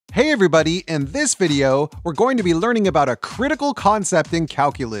Hey everybody, in this video, we're going to be learning about a critical concept in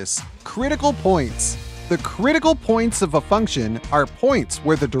calculus, critical points. The critical points of a function are points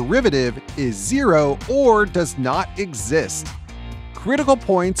where the derivative is 0 or does not exist. Critical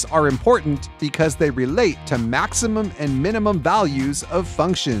points are important because they relate to maximum and minimum values of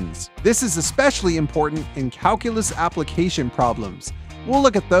functions. This is especially important in calculus application problems. We'll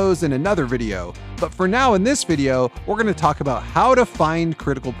look at those in another video, but for now in this video, we're going to talk about how to find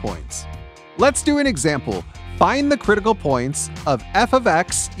critical points. Let's do an example. Find the critical points of f of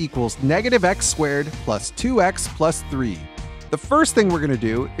x equals negative x squared plus 2x plus 3. The first thing we're going to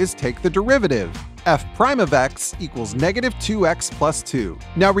do is take the derivative. F prime of x equals negative 2x plus 2.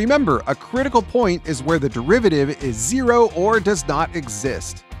 Now remember, a critical point is where the derivative is 0 or does not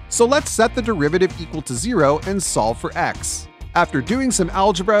exist. So let's set the derivative equal to 0 and solve for x. After doing some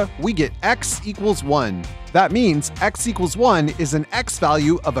algebra, we get x equals 1. That means x equals 1 is an x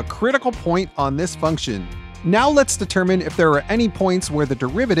value of a critical point on this function. Now let's determine if there are any points where the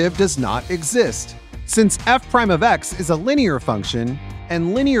derivative does not exist. Since f prime of x is a linear function,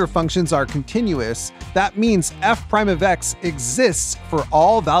 and linear functions are continuous, that means f prime of x exists for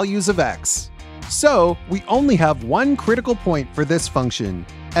all values of x. So we only have one critical point for this function,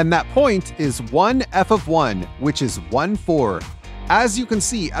 and that point is 1 f of 1, which is 1, 4. As you can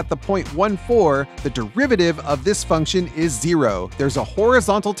see at the point 1, 4, the derivative of this function is 0. There's a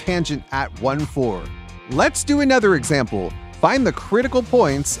horizontal tangent at 1, 4. Let's do another example. Find the critical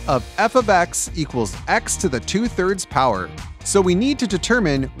points of f of x equals x to the 2/3 power. So we need to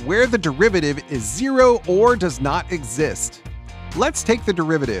determine where the derivative is 0 or does not exist. Let's take the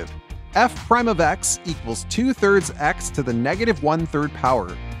derivative. F prime of x equals 2/3 x to the negative 1/3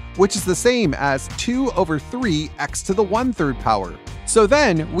 power, which is the same as 2 over 3 x to the 1/3 power. So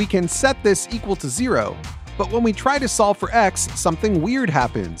then we can set this equal to 0. But when we try to solve for x, something weird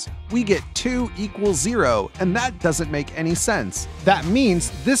happens. We get 2 equals 0, and that doesn't make any sense. That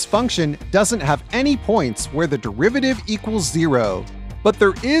means this function doesn't have any points where the derivative equals 0. But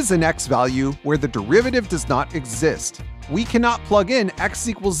there is an x value where the derivative does not exist. We cannot plug in x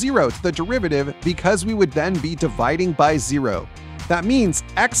equals 0 to the derivative because we would then be dividing by 0. That means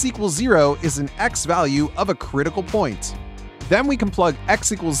x equals 0 is an x value of a critical point. Then we can plug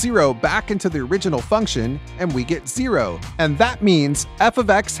x equals 0 back into the original function, and we get 0. And that means f of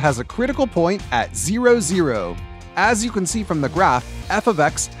x has a critical point at 0, 0. As you can see from the graph, f of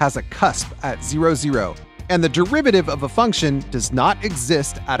x has a cusp at 0, 0. And the derivative of a function does not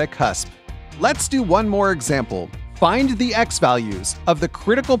exist at a cusp. Let's do one more example. Find the x values of the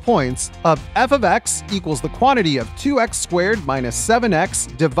critical points of f of x equals the quantity of 2x squared minus 7x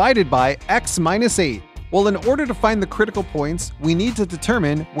divided by x minus 8. Well, in order to find the critical points, we need to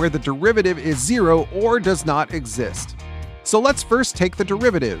determine where the derivative is 0 or does not exist. So let's first take the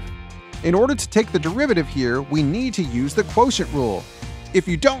derivative. In order to take the derivative here, we need to use the quotient rule. If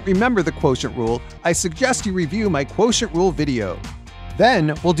you don't remember the quotient rule, I suggest you review my quotient rule video.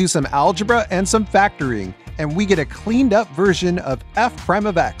 Then we'll do some algebra and some factoring, and we get a cleaned up version of f prime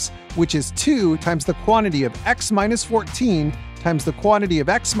of x, which is 2 times the quantity of x minus 14 times the quantity of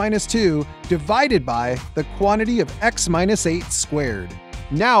x minus 2 divided by the quantity of x minus 8 squared.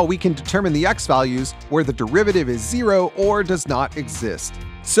 Now we can determine the x values where the derivative is 0 or does not exist.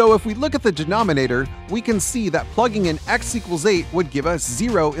 So if we look at the denominator, we can see that plugging in x equals 8 would give us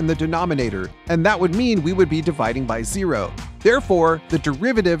 0 in the denominator, and that would mean we would be dividing by 0. Therefore, the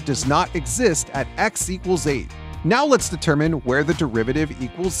derivative does not exist at x equals 8. Now let's determine where the derivative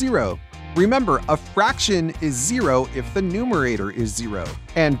equals 0. Remember, a fraction is 0 if the numerator is 0,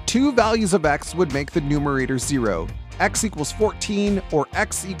 and two values of x would make the numerator 0, x equals 14 or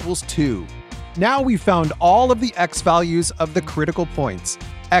x equals 2. Now we've found all of the x values of the critical points.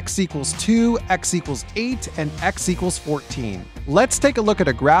 X equals 2, x equals 8, and x equals 14. Let's take a look at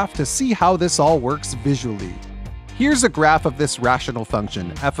a graph to see how this all works visually. Here's a graph of this rational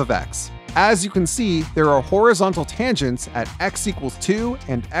function, f of x. As you can see, there are horizontal tangents at x equals 2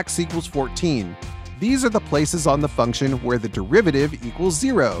 and x equals 14. These are the places on the function where the derivative equals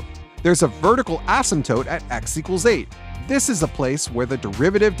 0. There's a vertical asymptote at x equals 8. This is a place where the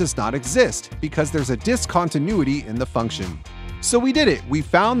derivative does not exist because there's a discontinuity in the function. So we did it. We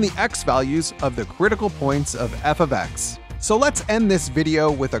found the x values of the critical points of f of x. So let's end this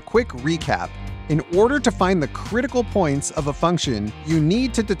video with a quick recap. In order to find the critical points of a function, you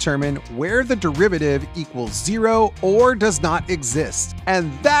need to determine where the derivative equals 0 or does not exist.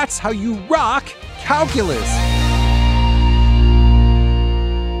 And that's how you rock calculus!